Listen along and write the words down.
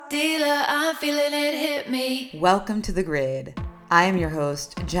dealer, I'm feeling it hit me. Welcome to The Grid. I am your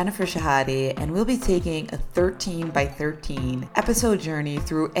host, Jennifer Shahadi, and we'll be taking a 13 by 13 episode journey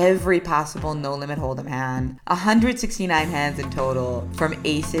through every possible no-limit hold'em hand, 169 hands in total, from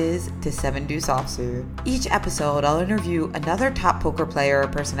aces to 7-deuce offsuit. Each episode, I'll interview another top poker player or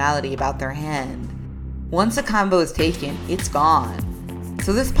personality about their hand. Once a combo is taken, it's gone.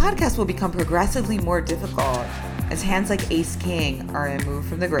 So this podcast will become progressively more difficult as hands like Ace-King are removed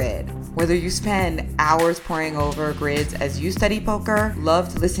from the grid. Whether you spend hours poring over grids as you study poker, love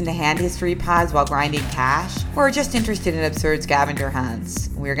to listen to hand history pods while grinding cash, or are just interested in absurd scavenger hunts,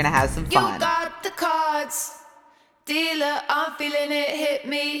 we're gonna have some fun. You got the cards, dealer, I'm feeling it hit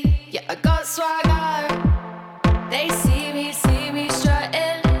me. Yeah, I got swagger. They see me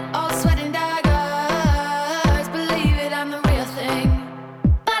strutting, all sweat and daggers. Believe it, I'm the real thing,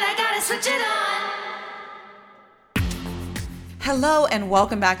 but I gotta switch it on. Hello and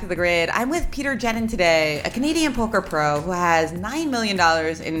welcome back to The Grid. I'm with Peter Jetten today, a Canadian poker pro who has $9 million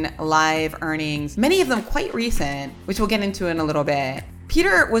in live earnings, many of them quite recent, which we'll get into in a little bit.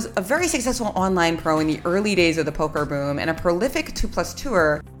 Peter was a very successful online pro in the early days of the poker boom and a prolific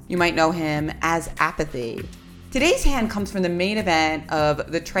 2+2er. You might know him as Apathy. Today's hand comes from the main event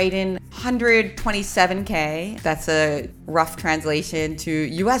of the Triton 127K. That's a rough translation to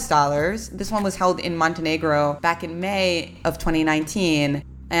US dollars. This one was held in Montenegro back in May of 2019.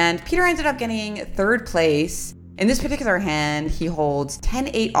 And Peter ended up getting third place. In this particular hand, he holds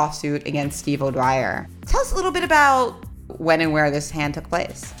 10-8 offsuit against Steve O'Dwyer. Tell us a little bit about when and where this hand took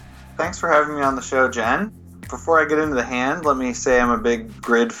place. Thanks for having me on the show, Jen. Before I get into the hand, let me say I'm a big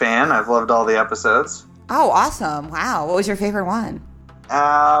Grid fan. I've loved all the episodes. Oh, awesome. Wow. What was your favorite one?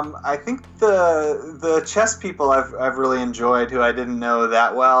 I think the chess people I've really enjoyed, who I didn't know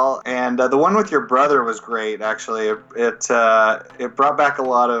that well, and the one with your brother was great. Actually, it brought back a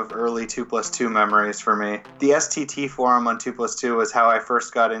lot of early 2+2 memories for me. The STT forum on 2+2 was how I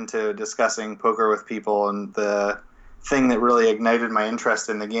first got into discussing poker with people, and the thing that really ignited my interest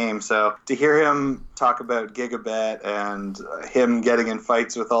in the game. So to hear him talk about Gigabet and him getting in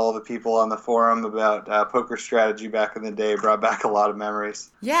fights with all the people on the forum about poker strategy back in the day brought back a lot of memories.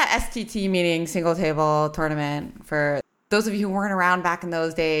 Yeah, STT meaning single table tournament for those of you who weren't around back in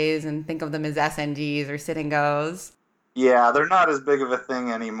those days and think of them as SNGs or sit and goes. Yeah, they're not as big of a thing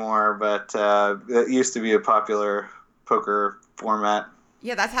anymore, but it used to be a popular poker format.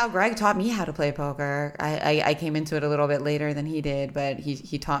 Yeah, that's how Greg taught me how to play poker. I came into it a little bit later than he did, but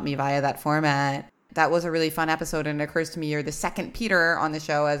he taught me via that format. That was a really fun episode, and it occurs to me you're the second Peter on the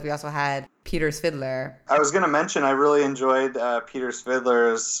show, as we also had Peter's Fiddler. I was going to mention I really enjoyed Peter's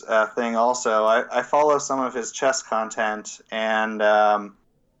Fiddler's thing also. I follow some of his chess content, and I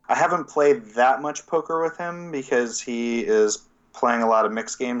haven't played that much poker with him because he is playing a lot of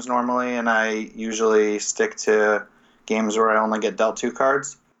mixed games normally, and I usually stick to games where I only get dealt 2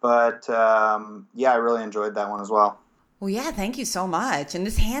 cards. But yeah, I really enjoyed that one as well. Well, yeah, thank you so much. And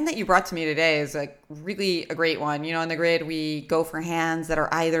this hand that you brought to me today is like really a great one. You know, on the grid, we go for hands that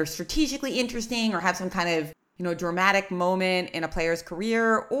are either strategically interesting or have some kind of, dramatic moment in a player's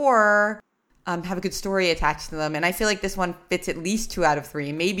career, or have a good story attached to them. And I feel like this one fits at least 2 out of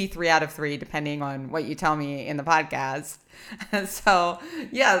 3, maybe 3 out of 3, depending on what you tell me in the podcast. So,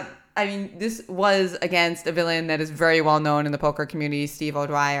 yeah. I mean, this was against a villain that is very well known in the poker community, Steve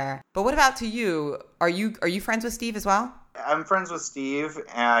O'Dwyer. But what about to you? Are you friends with Steve as well? I'm friends with Steve.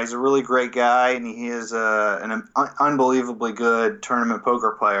 He's a really great guy, and he is an unbelievably good tournament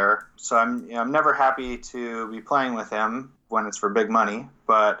poker player. So I'm never happy to be playing with him when it's for big money,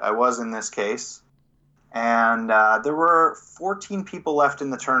 but I was in this case. And there were 14 people left in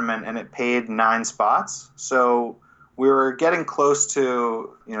the tournament, and it paid 9 spots. So we were getting close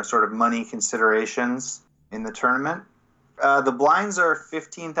to, sort of money considerations in the tournament. The blinds are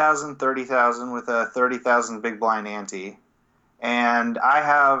 15,000, 30,000 with a 30,000 big blind ante. And I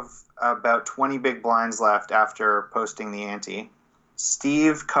have about 20 big blinds left after posting the ante.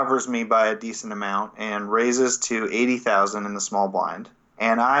 Steve covers me by a decent amount and raises to 80,000 in the small blind.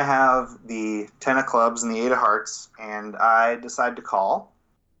 And I have the 10 of clubs and the 8 of hearts, and I decide to call.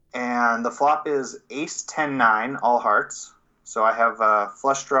 And the flop is ace 10-9, all hearts. So I have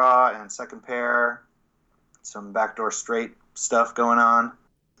flush draw and second pair, some backdoor straight stuff going on.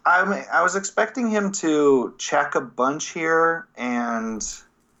 I was expecting him to check a bunch here and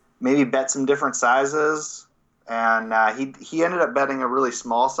maybe bet some different sizes. And he ended up betting a really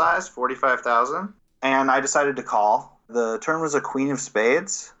small size, 45,000. And I decided to call. The turn was a queen of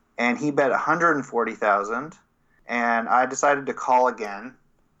spades, and he bet 140,000. And I decided to call again.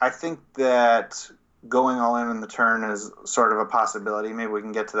 I think that going all in the turn is sort of a possibility. Maybe we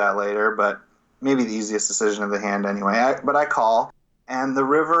can get to that later, but maybe the easiest decision of the hand anyway. But I call, and the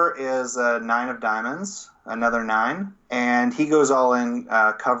river is a 9 of diamonds, another 9, and he goes all in,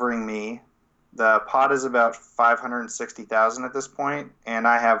 covering me. The pot is about 560,000 at this point, and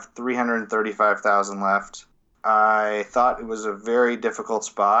I have 335,000 left. I thought it was a very difficult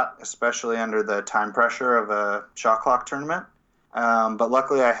spot, especially under the time pressure of a shot clock tournament. But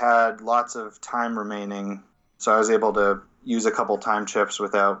luckily I had lots of time remaining, so I was able to use a couple time chips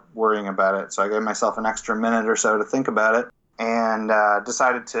without worrying about it. So I gave myself an extra minute or so to think about it, and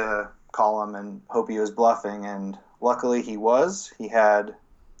decided to call him and hope he was bluffing. And luckily he was. He had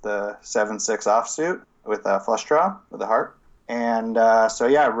the 7-6 offsuit with a flush draw with a heart. And so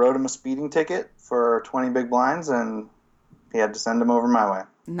I wrote him a speeding ticket for 20 big blinds, and he had to send him over my way.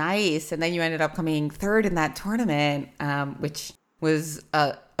 Nice. And then you ended up coming third in that tournament, which was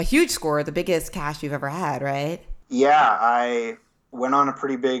a huge score, the biggest cash you've ever had, right? Yeah, I went on a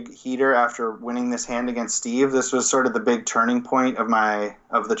pretty big heater after winning this hand against Steve. This was sort of the big turning point of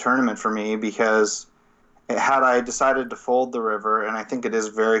the tournament for me, because had I decided to fold the river, and I think it is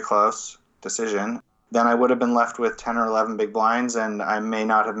a very close decision, then I would have been left with 10 or 11 big blinds, and I may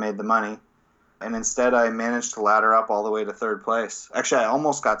not have made the money. And instead, I managed to ladder up all the way to third place. Actually, I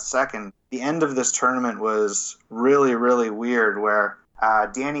almost got second. The end of this tournament was really, really weird, where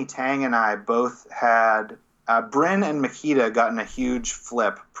Danny Tang and I both had... Bryn and Makita got in a huge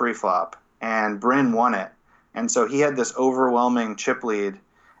flip pre-flop, and Bryn won it. And so he had this overwhelming chip lead,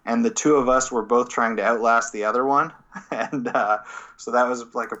 and the two of us were both trying to outlast the other one. And so that was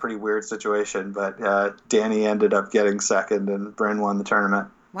like a pretty weird situation, but Danny ended up getting second, and Bryn won the tournament.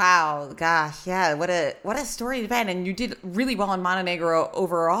 Wow, gosh, yeah, what a storied event. And you did really well in Montenegro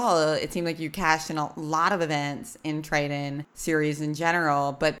overall. It seemed like you cashed in a lot of events in Triton series in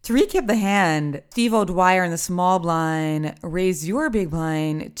general. But to recap the hand, Steve O'Dwyer in the small blind raised your big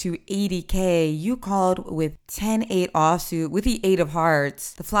blind to 80K. You called with 10-8 offsuit with the 8 of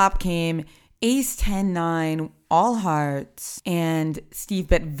hearts. The flop came ace 10-9, all hearts, and Steve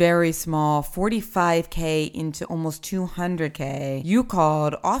bet very small, 45K into almost 200K. You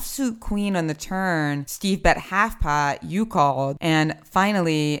called offsuit queen on the turn. Steve bet half pot. You called. And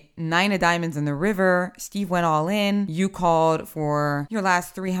finally, 9 of diamonds in the river. Steve went all in. You called for your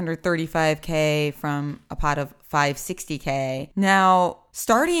last 335K from a pot of 560K. Now,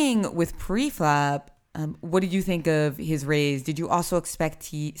 starting with pre-flop, what did you think of his raise? Did you also expect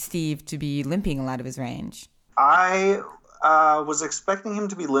Steve to be limping a lot of his range? I was expecting him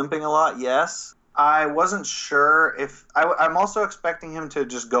to be limping a lot, yes. I wasn't sure if... I'm also expecting him to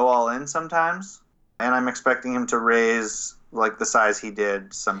just go all in sometimes, and I'm expecting him to raise like the size he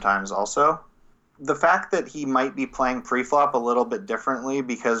did sometimes also. The fact that he might be playing pre-flop a little bit differently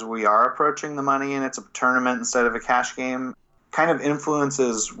because we are approaching the money and it's a tournament instead of a cash game kind of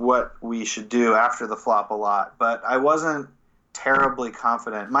influences what we should do after the flop a lot, but I wasn't terribly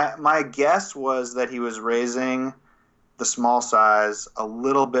confident. My guess was that he was raising the small size a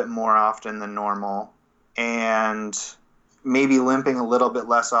little bit more often than normal, and maybe limping a little bit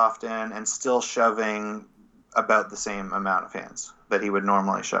less often, and still shoving about the same amount of hands that he would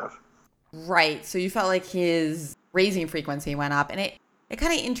normally shove. Right. So you felt like his raising frequency went up, and it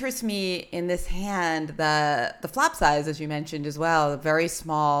kind of interests me in this hand, the flop size, as you mentioned as well, very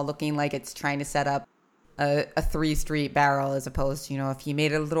small, looking like it's trying to set up a 3-street barrel, as opposed to, if he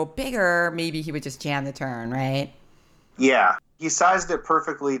made it a little bigger, maybe he would just jam the turn, right? Yeah. He sized it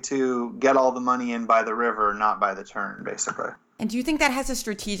perfectly to get all the money in by the river, not by the turn, basically. And do you think that has a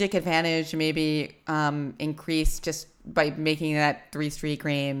strategic advantage, maybe increase just by making that 3-street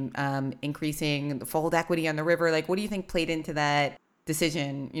game, increasing the fold equity on the river? Like, what do you think played into that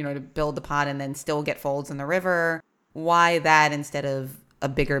decision, to build the pot and then still get folds in the river? Why that instead of a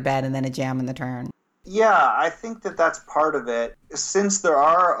bigger bet and then a jam in the turn? Yeah, I think that that's part of it. Since there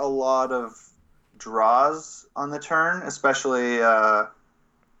are a lot of draws on the turn, especially,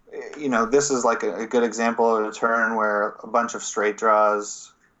 this is like a good example of a turn where a bunch of straight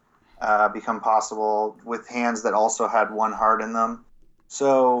draws become possible with hands that also had one heart in them.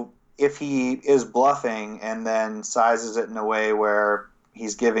 So if he is bluffing and then sizes it in a way where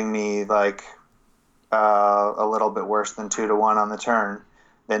he's giving me like a little bit worse than 2-1 on the turn,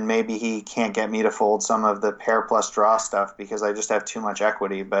 then maybe he can't get me to fold some of the pair plus draw stuff because I just have too much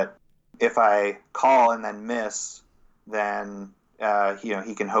equity. But if I call and then miss, then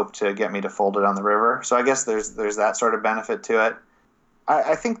he can hope to get me to fold it on the river. So I guess there's that sort of benefit to it.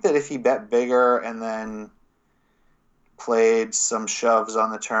 I think that if he bet bigger and then played some shoves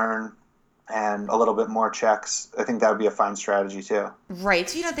on the turn, and a little bit more checks, I think that would be a fine strategy too. Right.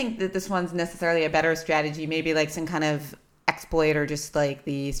 So you don't think that this one's necessarily a better strategy, maybe like some kind of exploit or just like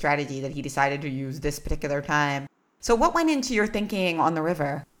the strategy that he decided to use this particular time. So what went into your thinking on the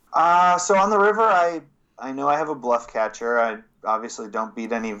river? So on the river, I know I have a bluff catcher. I obviously don't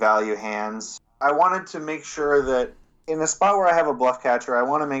beat any value hands. I wanted to make sure that in a spot where I have a bluff catcher, I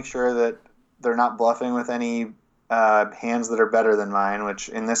want to make sure that they're not bluffing with any hands that are better than mine, which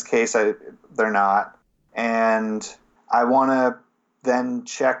in this case, they're not. And I want to then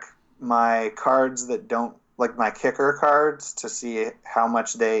check my cards that don't, like my kicker cards, to see how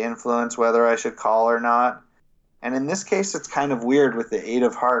much they influence whether I should call or not. And in this case, it's kind of weird with the 8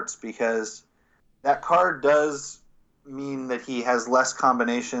 of hearts, because that card does mean that he has less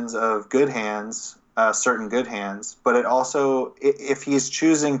combinations of good hands, certain good hands, but it also, if he's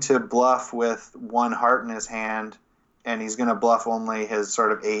choosing to bluff with 1 heart in his hand, and he's going to bluff only his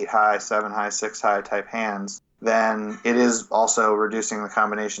sort of 8 high, 7 high, 6 high type hands, then it is also reducing the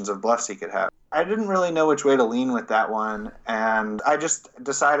combinations of bluffs he could have. I didn't really know which way to lean with that one, and I just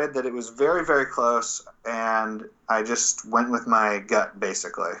decided that it was very, very close, and I just went with my gut,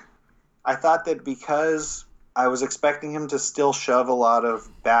 basically. I thought that because I was expecting him to still shove a lot of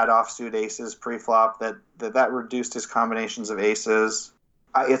bad offsuit aces pre-flop, that reduced his combinations of aces.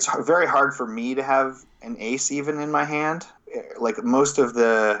 It's very hard for me to have an ace even in my hand. Like most of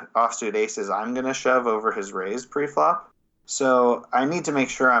the offsuit aces, I'm going to shove over his raise pre-flop. So I need to make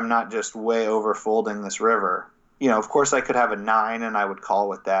sure I'm not just way over folding this river. Of course I could have a 9 and I would call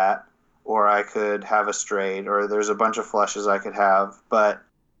with that, or I could have a straight, or there's a bunch of flushes I could have. But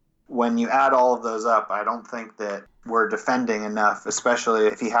when you add all of those up, I don't think that we're defending enough, especially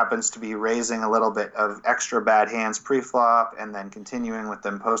if he happens to be raising a little bit of extra bad hands pre-flop and then continuing with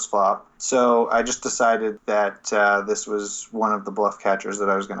them post-flop. So I just decided that this was one of the bluff catchers that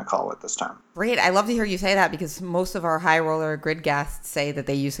I was going to call with this time. Great. I love to hear you say that, because most of our high roller grid guests say that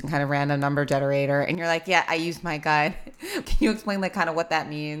they use some kind of random number generator. And you're like, yeah, I used my gut. Can you explain like kind of what that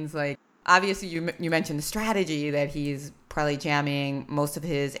means? Like, obviously you mentioned the strategy that he's probably jamming most of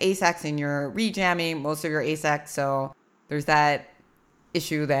his ace-x and you're rejamming most of your ace-x. So there's that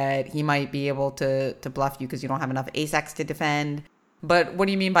issue that he might be able to bluff you because you don't have enough ace-x to defend. But what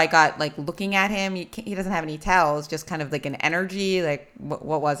do you mean by gut? Like looking at him, he doesn't have any tells, just kind of like an energy. Like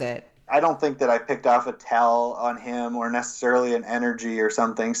what was it? I don't think that I picked off a tell on him or necessarily an energy or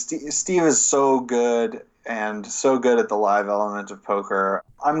something. Steve is so good and so good at the live element of poker.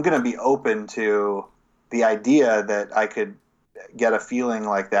 I'm going to be open to the idea that I could get a feeling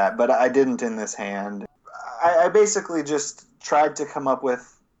like that, but I didn't in this hand. I basically just tried to come up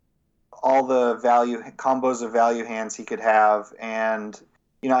with all the value combos of value hands he could have, and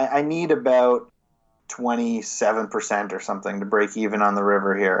I need about 27% or something to break even on the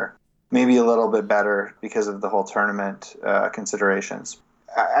river here. Maybe a little bit better because of the whole tournament considerations.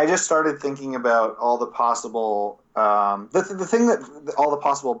 I just started thinking about all the possible the thing that all the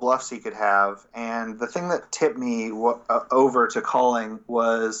possible bluffs he could have, and the thing that tipped me over to calling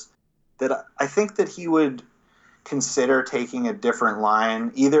was that I think that he would consider taking a different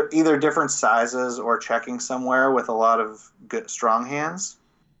line, either different sizes or checking somewhere with a lot of good strong hands.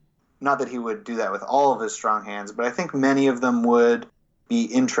 Not that he would do that with all of his strong hands, but I think many of them would be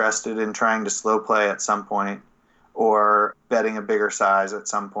interested in trying to slow play at some point or betting a bigger size at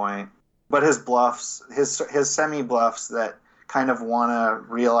some point. But his bluffs, his semi-bluffs that kind of want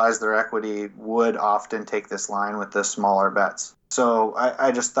to realize their equity would often take this line with the smaller bets. So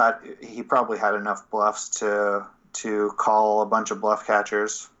I just thought he probably had enough bluffs to call a bunch of bluff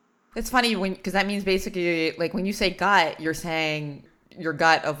catchers. It's funny because that means basically, like when you say gut, you're saying your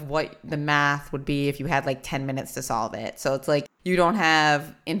gut of what the math would be if you had like 10 minutes to solve it. So it's like you don't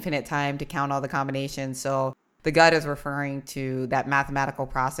have infinite time to count all the combinations. So the gut is referring to that mathematical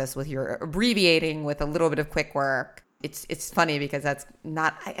process with your abbreviating with a little bit of quick work. It's funny because that's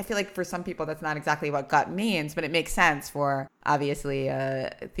not, I feel like for some people that's not exactly what gut means, but it makes sense for obviously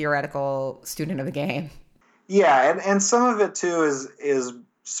a theoretical student of the game. Yeah, and some of it too is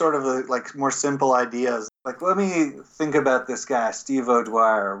sort of like more simple ideas. Like, let me think about this guy, Steve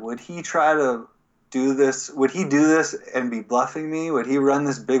O'Dwyer. Would he try to do this? Would he do this and be bluffing me? Would he run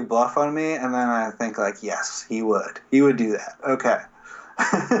this big bluff on me? And then I think like, yes, he would. He would do that. Okay.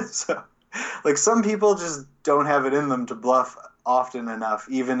 So, like, some people just don't have it in them to bluff often enough,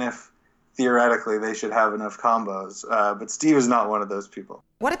 even if theoretically they should have enough combos. But Steve is not one of those people.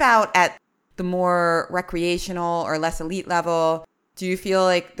 What about at the more recreational or less elite level? Do you feel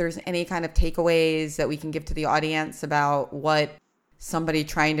like there's any kind of takeaways that we can give to the audience about what somebody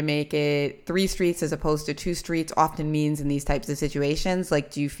trying to make it 3 streets as opposed to 2 streets often means in these types of situations?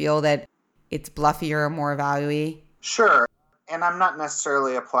 Like, do you feel that it's bluffier, more value-y? Sure. And I'm not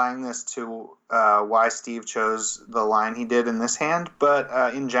necessarily applying this to why Steve chose the line he did in this hand,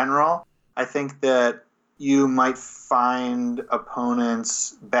 but in general, I think that you might find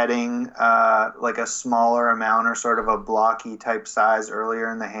opponents betting like a smaller amount or sort of a blocky type size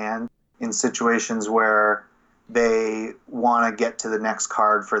earlier in the hand in situations where they want to get to the next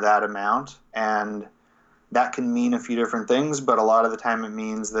card for that amount. And that can mean a few different things, but a lot of the time it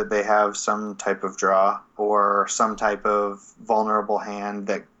means that they have some type of draw or some type of vulnerable hand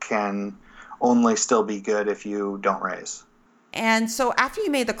that can only still be good if you don't raise. And so after you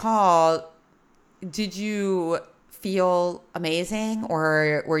made the call, did you feel amazing,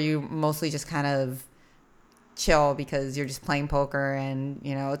 or were you mostly just kind of chill because you're just playing poker and,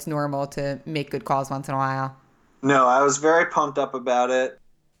 you know, it's normal to make good calls once in a while? No, I was very pumped up about it.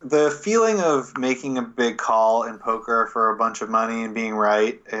 The feeling of making a big call in poker for a bunch of money and being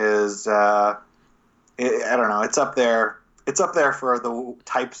right is, I don't know, it's up there. It's up there for the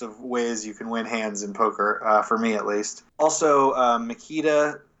types of ways you can win hands in poker, for me at least. Also,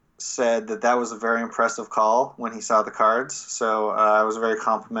 Makita said that was a very impressive call when he saw the cards. So I was very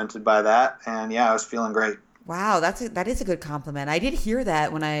complimented by that. And yeah, I was feeling great. Wow, that is a good compliment. I did hear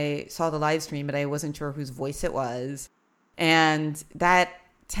that when I saw the live stream, but I wasn't sure whose voice it was. And that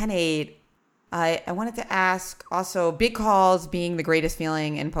 10-8, I wanted to ask also, big calls being the greatest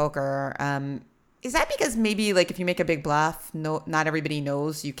feeling in poker. Is that because maybe like if you make a big bluff, not everybody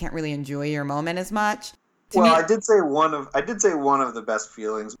knows, you can't really enjoy your moment as much? I did say one of the best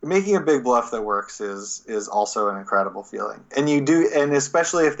feelings. Making a big bluff that works is also an incredible feeling. And you do, and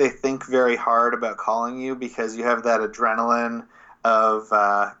especially if they think very hard about calling you, because you have that adrenaline of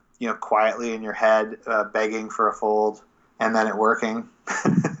quietly in your head begging for a fold and then it working.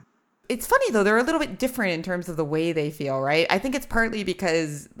 It's funny, though. They're a little bit different in terms of the way they feel, right? I think it's partly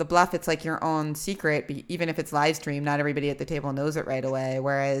because the bluff, it's like your own secret. Even if it's live stream, not everybody at the table knows it right away.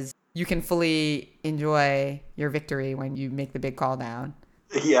 Whereas you can fully enjoy your victory when you make the big call down.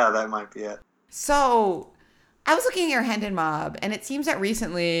 Yeah, that might be it. So I was looking at your Hendon Mob, and it seems that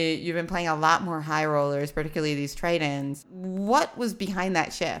recently you've been playing a lot more high rollers, particularly these Tritons. What was behind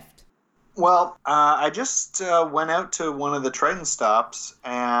that shift? Well, I just went out to one of the Triton stops,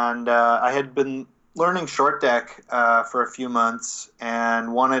 and I had been learning short deck for a few months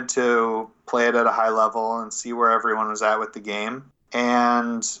and wanted to play it at a high level and see where everyone was at with the game.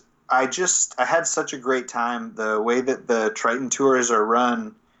 And I had such a great time. The way that the Triton tours are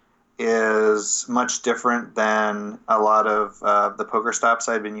run is much different than a lot of the poker stops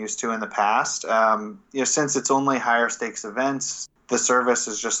I'd been used to in the past. Since it's only higher stakes events, the service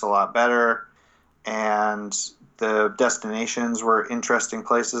is just a lot better, and the destinations were interesting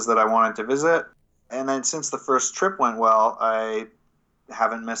places that I wanted to visit. And then since the first trip went well, I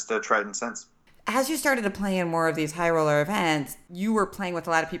haven't missed a Triton since. As you started to play in more of these high roller events, you were playing with a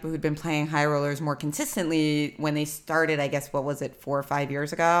lot of people who'd been playing high rollers more consistently when they started, I guess, 4 or 5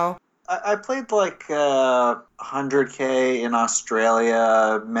 years ago? I played like 100K in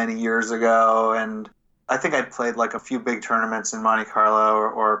Australia many years ago, and I think I'd played like a few big tournaments in Monte Carlo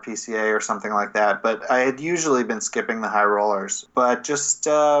or PCA or something like that, but I had usually been skipping the high rollers. But just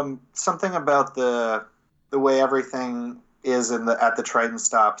something about the way everything is at the Triton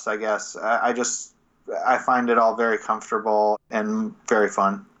stops, I guess. I find it all very comfortable and very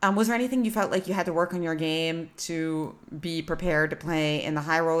fun. Was there anything you felt like you had to work on your game to be prepared to play in the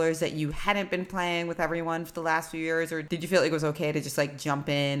high rollers that you hadn't been playing with everyone for the last few years, or did you feel like it was okay to just like jump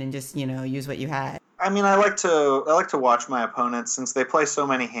in and just use what you had? I mean, I like to watch my opponents since they play so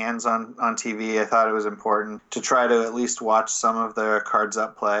many hands on TV. I thought it was important to try to at least watch some of their cards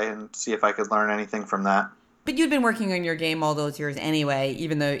up play and see if I could learn anything from that. But you'd been working on your game all those years anyway,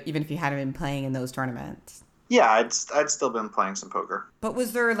 even if you hadn't been playing in those tournaments. Yeah, I'd still been playing some poker. But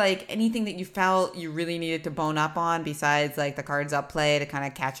was there like anything that you felt you really needed to bone up on besides like the cards up play to kind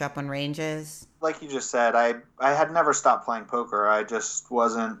of catch up on ranges? Like you just said, I had never stopped playing poker. I just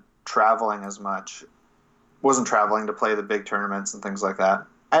wasn't traveling as much. Wasn't traveling to play the big tournaments and things like that.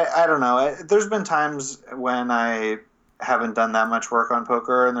 I don't know. There's been times when I haven't done that much work on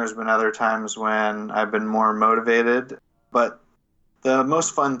poker, and there's been other times when I've been more motivated. But the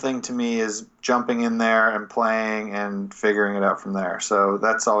most fun thing to me is jumping in there and playing and figuring it out from there. So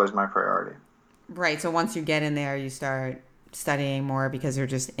that's always my priority. Right. So once you get in there, you start studying more because you're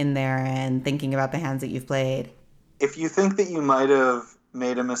just in there and thinking about the hands that you've played. If you think that you might have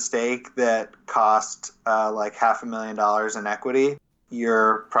made a mistake that cost like $500,000 in equity,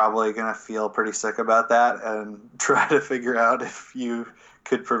 you're probably going to feel pretty sick about that and try to figure out if you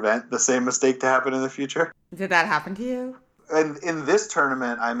could prevent the same mistake to happen in the future. Did that happen to you? in this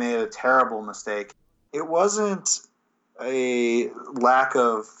tournament, I made a terrible mistake. It wasn't a lack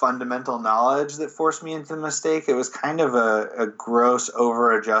of fundamental knowledge that forced me into the mistake. It was kind of a gross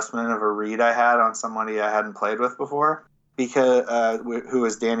over-adjustment of a read I had on somebody I hadn't played with before, because who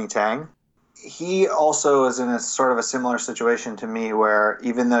was Danny Tang. He also is in a sort of a similar situation to me, where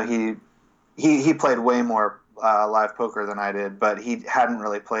even though he played way more live poker than I did, but he hadn't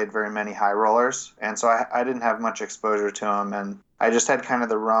really played very many high rollers, and so I didn't have much exposure to him, and I just had kind of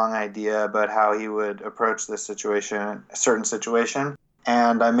the wrong idea about how he would approach this situation, a certain situation,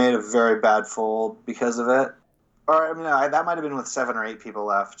 and I made a very bad fold because of it. Or I mean, that might have been with 7 or 8 people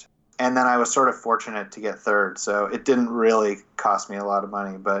left, and then I was sort of fortunate to get third, so it didn't really cost me a lot of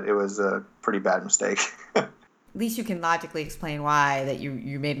money, but it was a pretty bad mistake. At least you can logically explain why that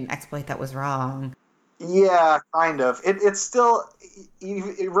you made an exploit that was wrong. Yeah, kind of. It's still,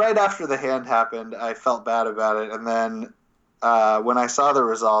 right after the hand happened, I felt bad about it, and then when I saw the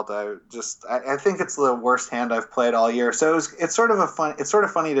result, I think it's the worst hand I've played all year. So it's sort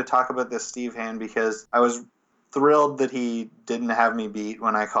of funny to talk about this Steve hand, because I was thrilled that he didn't have me beat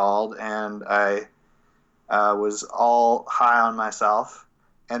when I called, and I was all high on myself.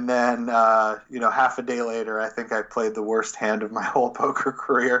 And then, half a day later, I think I played the worst hand of my whole poker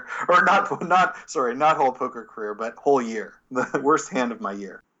career. Or not whole poker career, but whole year. The worst hand of my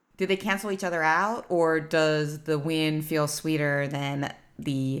year. Do they cancel each other out, or does the win feel sweeter than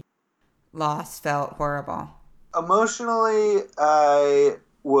the loss felt horrible? Emotionally, I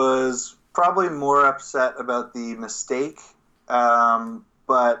was probably more upset about the mistake,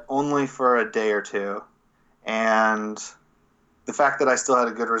 but only for a day or two. And the fact that I still had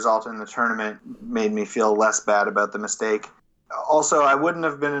a good result in the tournament made me feel less bad about the mistake. Also, I wouldn't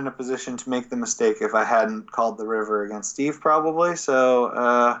have been in a position to make the mistake if I hadn't called the river against Steve, probably.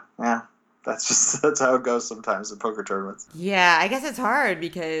 So, that's how it goes sometimes in poker tournaments. Yeah, I guess it's hard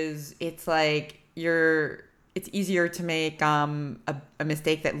because it's like it's easier to make a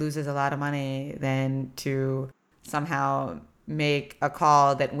mistake that loses a lot of money than to somehow make a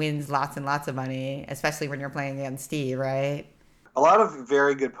call that wins lots and lots of money, especially when you're playing against Steve, right? A lot of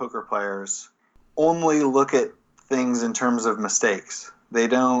very good poker players only look at things in terms of mistakes. They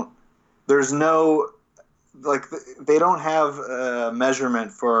don't have a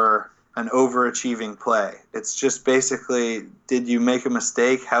measurement for an overachieving play. It's just basically, did you make a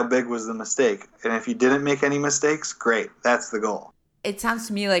mistake? How big was the mistake? And if you didn't make any mistakes, great. That's the goal. It sounds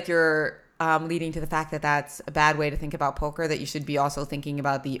to me like you're leading to the fact that that's a bad way to think about poker, that you should be also thinking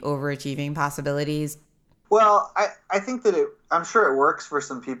about the overachieving possibilities. Well, I think that I'm sure it works for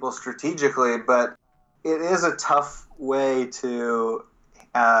some people strategically, but it is a tough way to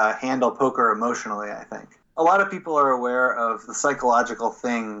handle poker emotionally, I think. A lot of people are aware of the psychological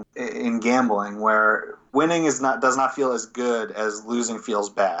thing in gambling where winning does not feel as good as losing feels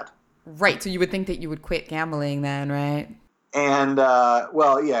bad. Right, so you would think that you would quit gambling then, right? And,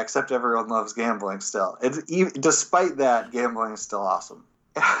 except everyone loves gambling still. Despite that, gambling is still awesome.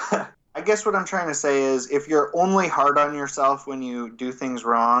 I guess what I'm trying to say is, if you're only hard on yourself when you do things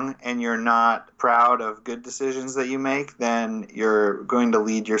wrong and you're not proud of good decisions that you make, then you're going to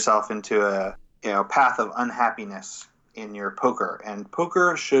lead yourself into a path of unhappiness in your poker. And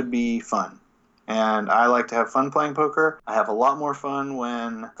poker should be fun. And I like to have fun playing poker. I have a lot more fun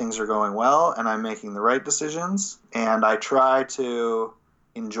when things are going well and I'm making the right decisions. And I try to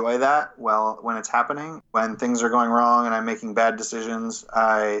enjoy that when it's happening. When things are going wrong and I'm making bad decisions,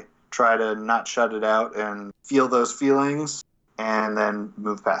 I try to not shut it out and feel those feelings and then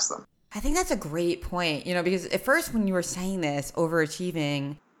move past them. I think that's a great point, because at first when you were saying this,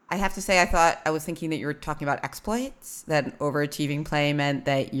 overachieving, I have to say I was thinking that you were talking about exploits, that overachieving play meant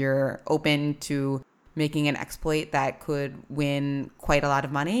that you're open to making an exploit that could win quite a lot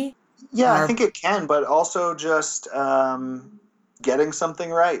of money. Yeah, I think it can, but also just getting something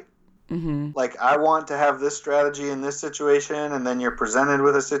right. Mm-hmm. Like, I want to have this strategy in this situation, and then you're presented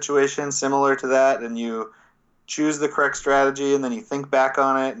with a situation similar to that, and you choose the correct strategy, and then you think back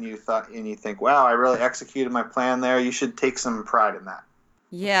on it, and you think, wow, I really executed my plan there. You should take some pride in that.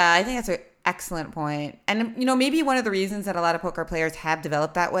 Yeah, I think that's an excellent point. And, maybe one of the reasons that a lot of poker players have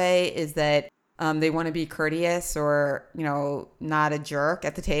developed that way is that they want to be courteous or, not a jerk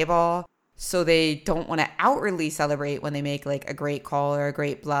at the table. So they don't want to outwardly celebrate when they make like a great call or a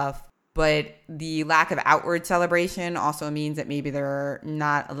great bluff. But the lack of outward celebration also means that maybe they're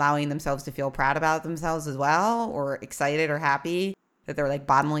not allowing themselves to feel proud about themselves as well, or excited or happy, that they're like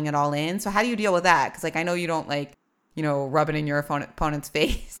bottling it all in. So how do you deal with that? Because I know you don't rub it in your opponent's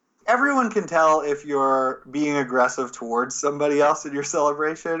face. everyone can tell if you're being aggressive towards somebody else in your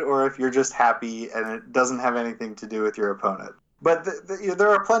celebration or if you're just happy and it doesn't have anything to do with your opponent. But there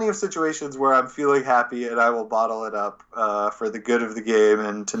are plenty of situations where I'm feeling happy and I will bottle it up for the good of the game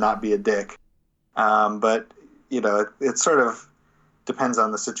and to not be a dick. But, it sort of depends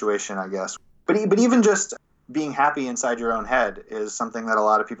on the situation, I guess. But even just being happy inside your own head is something that a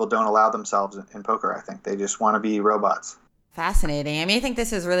lot of people don't allow themselves in poker, I think. They just want to be robots. Fascinating. I mean, I think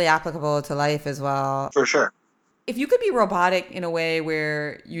this is really applicable to life as well. For sure. If you could be robotic in a way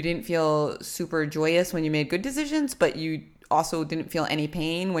where you didn't feel super joyous when you made good decisions, but you also didn't feel any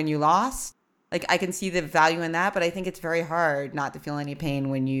pain when you lost, like I can see the value in that, but I think it's very hard not to feel any pain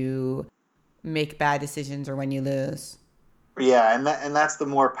when you make bad decisions or when you lose. Yeah, and that's the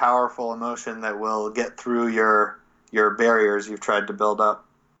more powerful emotion that will get through your barriers you've tried to build up.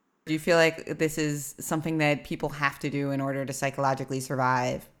 Do you feel like this is something that people have to do in order to psychologically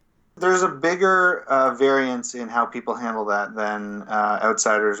survive? There's a bigger variance in how people handle that than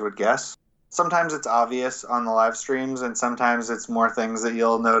outsiders would guess. Sometimes it's obvious on the live streams, and sometimes it's more things that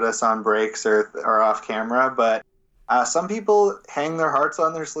you'll notice on breaks or off camera. But some people hang their hearts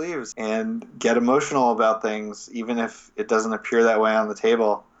on their sleeves and get emotional about things, even if it doesn't appear that way on the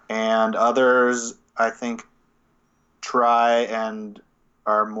table. And others, I think, try and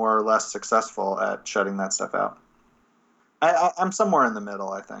are more or less successful at shutting that stuff out. I'm somewhere in the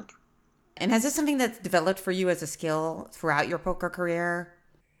middle, I think. And is this something that's developed for you as a skill throughout your poker career?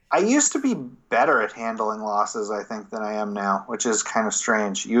 I used to be better at handling losses, I think, than I am now, which is kind of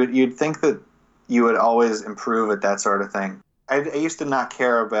strange. You'd think that you would always improve at that sort of thing. I used to not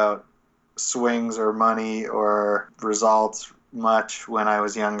care about swings or money or results much when I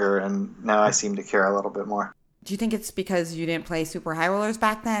was younger, and now I seem to care a little bit more. Do you think it's because you didn't play super high rollers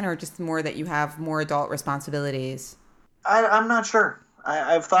back then, or just more that you have more adult responsibilities? I'm not sure.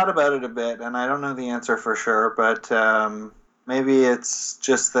 I've thought about it a bit, and I don't know the answer for sure, but maybe it's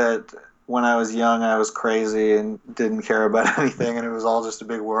just that when I was young, I was crazy and didn't care about anything, and it was all just a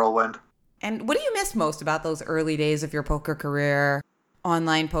big whirlwind. And what do you miss most about those early days of your poker career?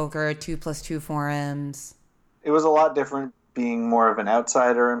 Online poker, 2+2 forums. It was a lot different being more of an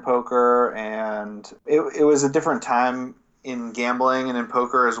outsider in poker, and it was a different time in gambling and in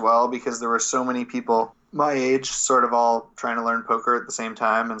poker as well, because there were so many people my age sort of all trying to learn poker at the same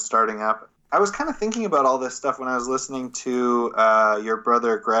time and starting up. I was kind of thinking about all this stuff when I was listening to your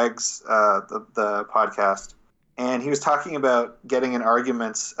brother Greg's the podcast, and he was talking about getting in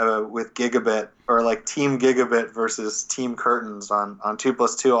arguments with Gigabit, or like Team Gigabit versus Team Curtains on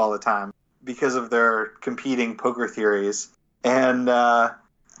 2+2 all the time because of their competing poker theories. And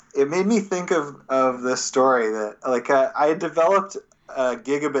it made me think of this story that I had developed a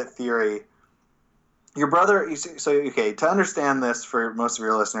Gigabit theory. Your brother, to understand this for most of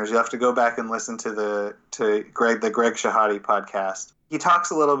your listeners, you have to go back and listen to the Greg Shahade podcast. He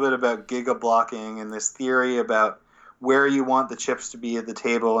talks a little bit about giga blocking and this theory about where you want the chips to be at the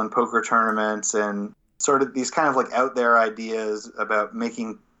table in poker tournaments, and sort of these kind of like out there ideas about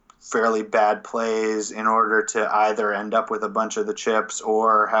making fairly bad plays in order to either end up with a bunch of the chips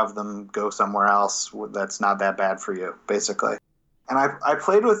or have them go somewhere else that's not that bad for you, basically. And I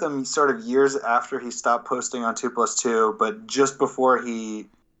played with him sort of years after he stopped posting on 2+2, but just before he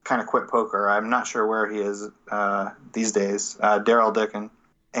kind of quit poker. I'm not sure where he is these days, Daryl Dickin.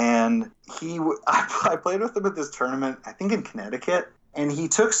 And I played with him at this tournament, I think in Connecticut, and he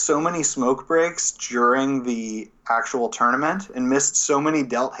took so many smoke breaks during the actual tournament and missed so many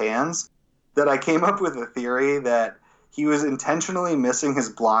dealt hands that I came up with a theory that he was intentionally missing his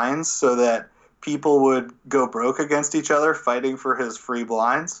blinds so that people would go broke against each other fighting for his free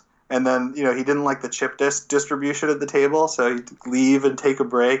blinds. And then, he didn't like the chip distribution at the table, so he'd leave and take a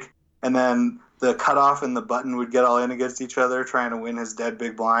break. And then the cutoff and the button would get all in against each other trying to win his dead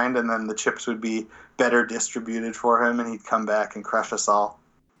big blind, and then the chips would be better distributed for him, and he'd come back and crush us all.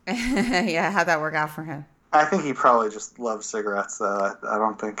 Yeah, how'd that work out for him? I think he probably just loved cigarettes, though. I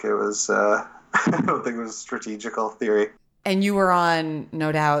don't think it was I don't think it was a strategical theory. And you were on,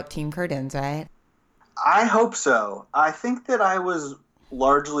 no doubt, Team Curtains, right? I hope so. I think that I was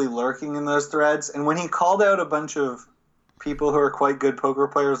largely lurking in those threads, and when he called out a bunch of people who are quite good poker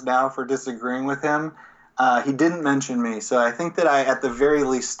players now for disagreeing with him, he didn't mention me, so I think that I, at the very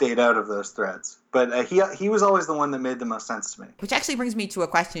least, stayed out of those threads. But he was always the one that made the most sense to me. Which actually brings me to a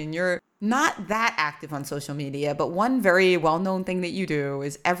question. You're not that active on social media, but one very well-known thing that you do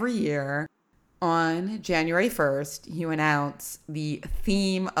is every year on January 1st, you announce the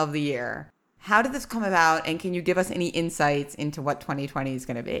theme of the year. How did this come about, and can you give us any insights into what 2020 is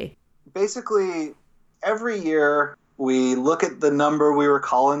going to be? Basically, every year we look at the number we were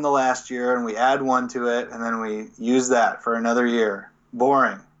calling the last year and we add 1 to it, and then we use that for another year.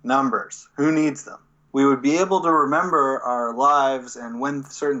 Boring. Numbers. Who needs them? We would be able to remember our lives and when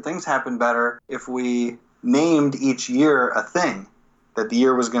certain things happen better if we named each year a thing that the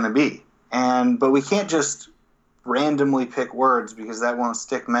year was going to be. But we can't just randomly pick words because that won't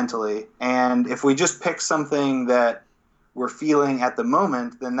stick mentally. And if we just pick something that we're feeling at the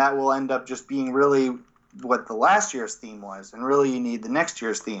moment, then that will end up just being really what the last year's theme was. And really you need the next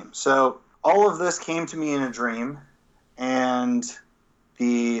year's theme. So all of this came to me in a dream. And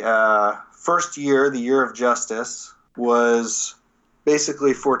the first year, the year of justice, was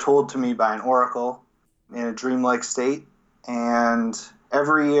basically foretold to me by an oracle in a dreamlike state. And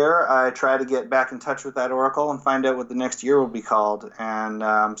every year I try to get back in touch with that oracle and find out what the next year will be called.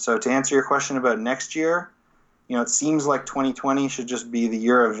 And so to answer your question about next year, it seems like 2020 should just be the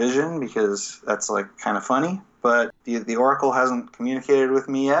year of vision because that's like kind of funny. But the oracle hasn't communicated with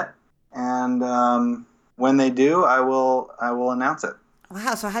me yet. And when they do, I will announce it.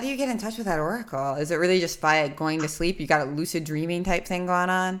 Wow, so how do you get in touch with that oracle? Is it really just by going to sleep? You got a lucid dreaming type thing going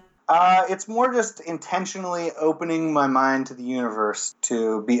on? It's more just intentionally opening my mind to the universe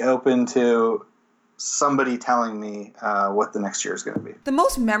to be open to somebody telling me what the next year is going to be. The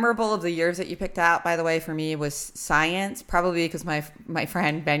most memorable of the years that you picked out, by the way, for me was science, probably because my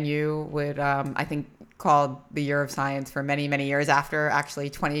friend Ben Yu would, I think, called the year of science for many, many years after actually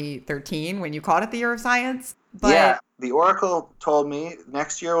 2013 when you called it the year of science. But yeah, the oracle told me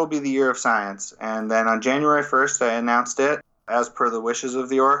next year will be the year of science. And then on January 1st, I announced it as per the wishes of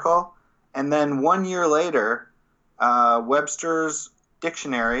the oracle. And then 1 year later, Webster's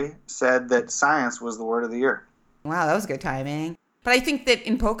dictionary said that science was the word of the year. Wow, that was good timing. But I think that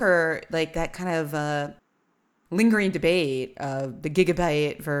in poker, like that kind of lingering debate of the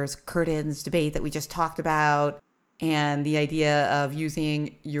gigabyte versus curtains debate that we just talked about, and the idea of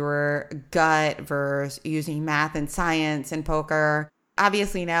using your gut versus using math and science in poker.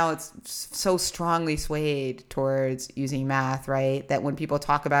 Obviously now it's so strongly swayed towards using math, right? That when people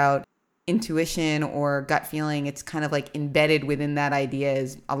talk about intuition or gut feeling, it's kind of like embedded within that idea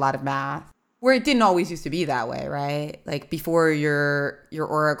is a lot of math. Where it didn't always used to be that way, right? Like before your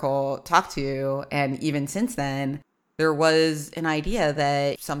oracle talked to you, and even since then, there was an idea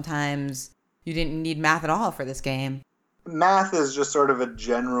that sometimes you didn't need math at all for this game. Math is just sort of a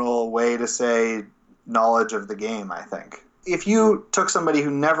general way to say knowledge of the game, I think. If you took somebody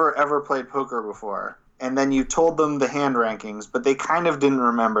who never ever played poker before, and then you told them the hand rankings, but they kind of didn't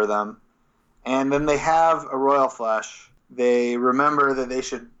remember them, and then they have a royal flush, they remember that they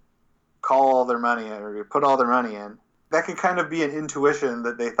should call all their money in or put all their money in, that could kind of be an intuition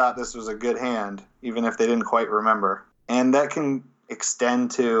that they thought this was a good hand, even if they didn't quite remember. And that can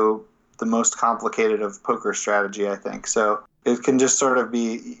extend to the most complicated of poker strategy, I think. So it can just sort of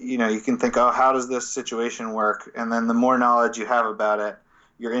be, you can think, oh, how does this situation work? And then the more knowledge you have about it,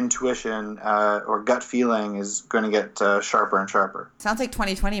 your intuition or gut feeling is going to get sharper and sharper. Sounds like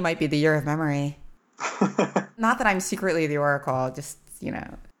 2020 might be the year of memory. Not that I'm secretly the oracle, just,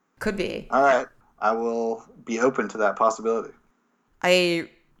 could be. All right. I will be open to that possibility. I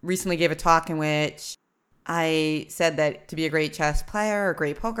recently gave a talk in which I said that to be a great chess player or a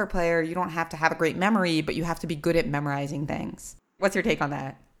great poker player, you don't have to have a great memory, but you have to be good at memorizing things. What's your take on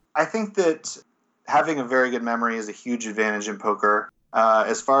that? I think that having a very good memory is a huge advantage in poker.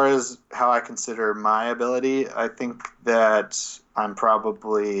 As far as how I consider my ability, I think that I'm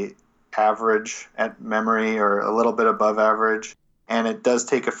probably average at memory or a little bit above average. And it does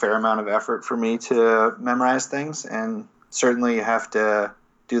take a fair amount of effort for me to memorize things. And certainly you have to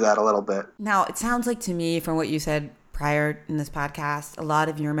do that a little bit. Now, it sounds like to me from what you said prior in this podcast, a lot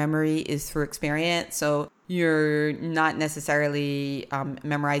of your memory is through experience. So you're not necessarily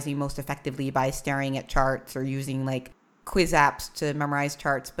memorizing most effectively by staring at charts or using like quiz apps to memorize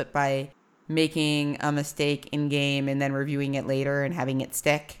charts, but by making a mistake in game and then reviewing it later and having it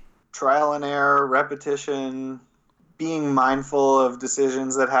stick. Trial and error, repetition, being mindful of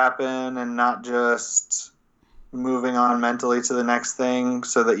decisions that happen and not just moving on mentally to the next thing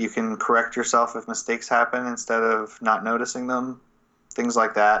so that you can correct yourself if mistakes happen instead of not noticing them. Things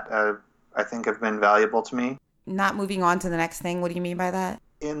like that, I think have been valuable to me. Not moving on to the next thing, what do you mean by that?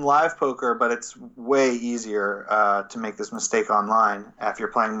 In live poker, but it's way easier to make this mistake online if you're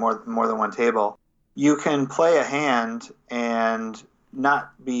playing more than one table. You can play a hand and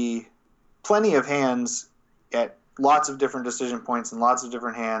not be plenty of hands at lots of different decision points and lots of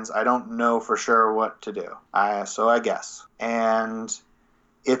different hands. I don't know for sure what to do. So I guess. And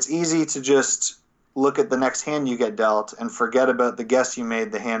it's easy to just look at the next hand you get dealt and forget about the guess you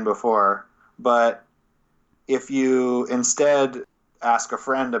made the hand before. But if you instead ask a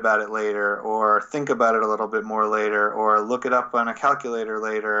friend about it later, or think about it a little bit more later, or look it up on a calculator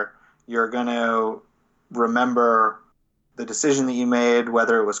later, you're going to remember the decision that you made,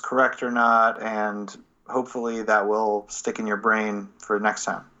 whether it was correct or not, and hopefully that will stick in your brain for next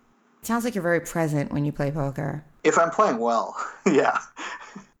time. It sounds like you're very present when you play poker. If I'm playing well, yeah.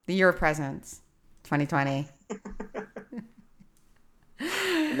 The year of presence, 2020.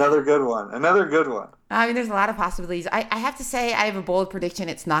 Another good one. I mean, there's a lot of possibilities. I have to say, I have a bold prediction.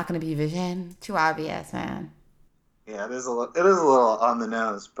 It's not going to be Vision. Too obvious, man. Yeah, it is a little on the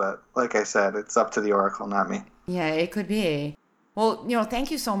nose, but like I said, it's up to the Oracle, not me. Yeah, it could be. Well,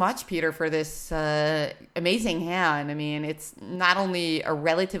 thank you so much, Peter, for this amazing hand. I mean, it's not only a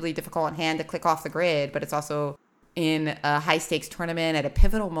relatively difficult hand to click off the grid, but it's also in a high-stakes tournament at a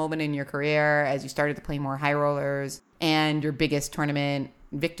pivotal moment in your career as you started to play more high rollers, and your biggest tournament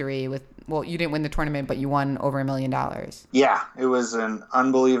victory with, well, you didn't win the tournament, but you won over $1 million. Yeah, it was an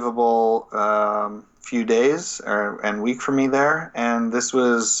unbelievable few days and week for me there, and this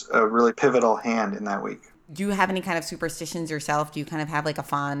was a really pivotal hand in that week. Do you have any kind of superstitions yourself? Do you kind of have like a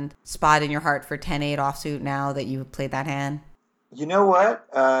fond spot in your heart for 10-8 offsuit now that you've played that hand? You know what?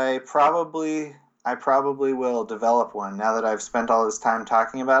 I probably will develop one now that I've spent all this time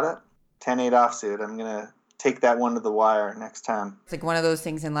talking about it. 10-8 offsuit. I'm going to take that one to the wire next time. It's like one of those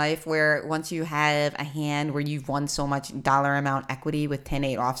things in life where once you have a hand where you've won so much dollar amount equity with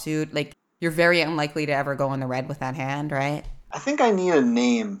 10-8 offsuit, like you're very unlikely to ever go in the red with that hand, right? I think I need a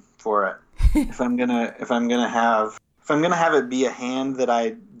name for it. if I'm gonna have it be a hand that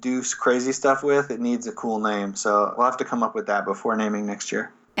I do crazy stuff with, it needs a cool name. So we'll have to come up with that before naming next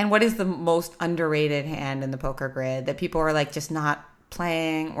year. And what is the most underrated hand in the poker grid that people are like just not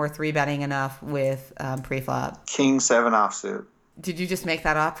playing or 3-betting enough with pre-flop? King 7 offsuit. Did you just make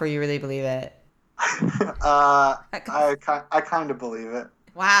that up, or you really believe it? I kind of believe it.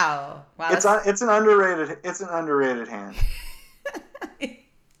 Wow. It's an underrated hand.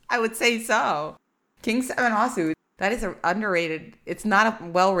 I would say so. King 7 offsuit. That is an underrated. It's not a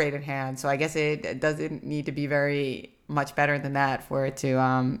well-rated hand, so I guess it doesn't need to be very much better than that for it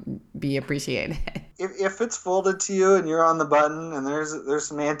to be appreciated. If it's folded to you and you're on the button and there's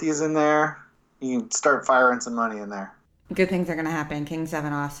some antes in there, you can start firing some money in there. Good things are gonna happen. King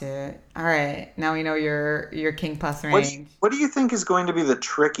 7 offsuit. All right, now we know your king plus range. What do you think is going to be the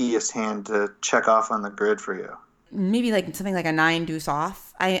trickiest hand to check off on the grid for you? Maybe like something like a 9 deuce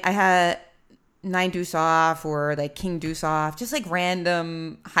off. I had 9 deuce off, or like king deuce off, just like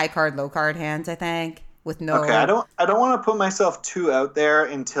random high card, low card hands, I think, with no. Okay, I don't want to put myself too out there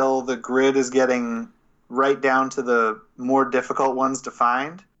until the grid is getting right down to the more difficult ones to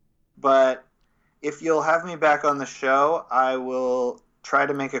find. But if you'll have me back on the show, I will try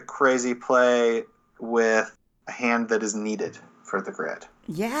to make a crazy play with a hand that is needed for the grid.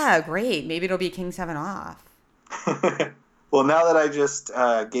 Yeah, great. Maybe it'll be king 7 off. Well, now that I just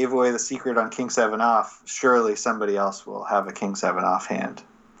gave away the secret on king 7 off, surely somebody else will have a king 7 off hand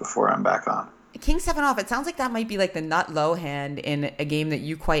before I'm back on. King 7 off, it sounds like that might be like the nut low hand in a game that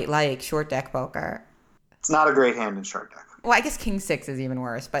you quite like, short deck poker. It's not a great hand in short deck. Well, I guess king 6 is even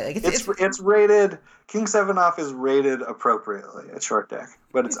worse, but like it's rated. King 7 off is rated appropriately at short deck,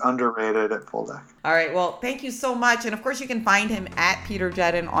 but it's underrated at full deck. All right, well, thank you so much, and of course you can find him at Peter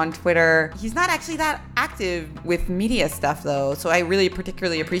Jetten on Twitter. He's not actually that active with media stuff though, so I really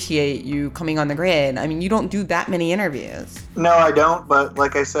particularly appreciate you coming on the grid. I mean, you don't do that many interviews. No, I don't, but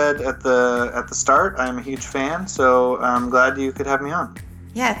like I said at the start, I'm a huge fan, so I'm glad you could have me on.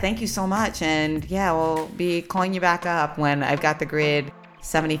 Yeah, thank you so much. And yeah, we'll be calling you back up when I've got the grid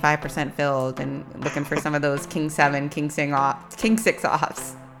 75% filled and looking for some of those king 7, king 6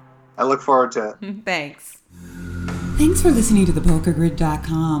 offs. I look forward to it. Thanks. Thanks for listening to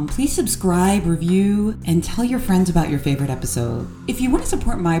thepokergrid.com. Please subscribe, review, and tell your friends about your favorite episode. If you want to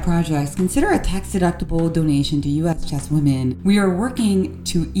support my projects, consider a tax-deductible donation to U.S. Chess Women. We are working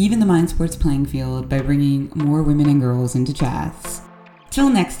to even the mind sports playing field by bringing more women and girls into chess. Till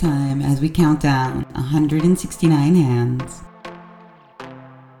next time, as we count down 169 hands.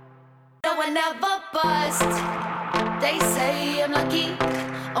 No one ever bust. They say I'm lucky.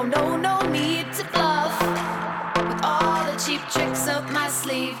 Oh no, no need to bluff. With all the cheap tricks up my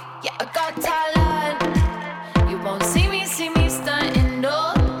sleeve. Yeah, I got talent.